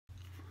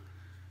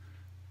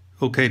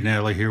Okay,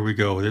 Natalie, here we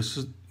go. This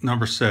is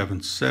number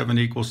 7. 7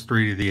 equals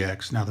 3 to the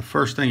x. Now, the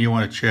first thing you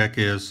want to check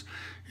is,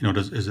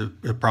 is it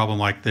a problem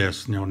like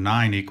this?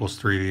 9 equals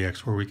 3 to the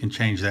x, where we can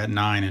change that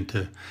 9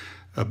 into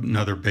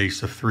another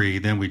base of 3.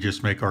 Then we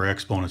just make our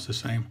exponents the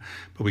same.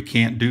 But we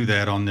can't do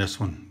that on this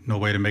one. No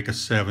way to make a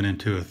 7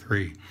 into a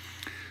 3.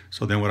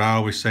 So then what I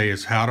always say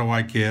is, how do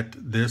I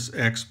get this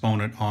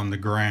exponent on the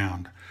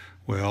ground?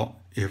 Well,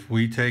 if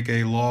we take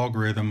a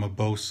logarithm of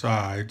both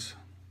sides,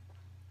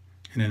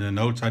 and in the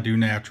notes I do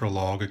natural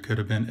log, it could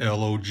have been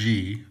log,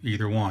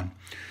 either one.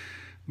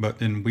 But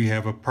then we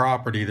have a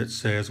property that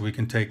says we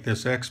can take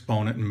this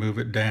exponent and move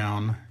it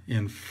down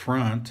in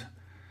front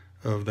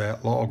of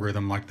that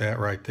logarithm like that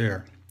right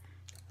there.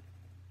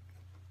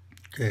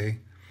 Okay,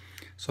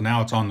 so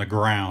now it's on the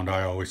ground,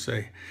 I always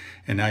say.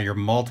 And now you're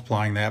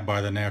multiplying that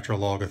by the natural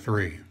log of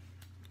 3.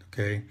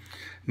 Okay,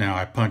 now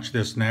I punch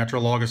this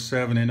natural log of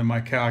 7 into my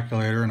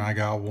calculator and I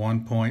got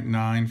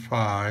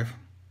 1.95.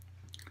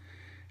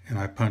 And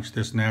I punched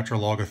this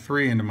natural log of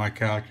 3 into my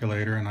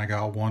calculator and I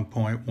got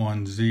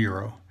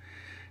 1.10.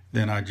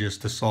 Then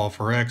to solve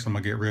for x, I'm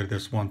going to get rid of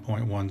this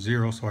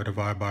 1.10, so I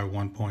divide by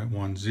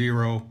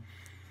 1.10.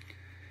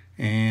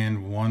 And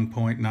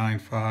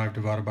 1.95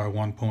 divided by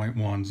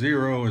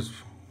 1.10 is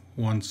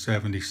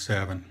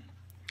 177.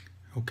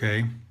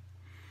 Okay,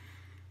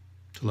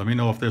 so let me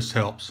know if this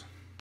helps.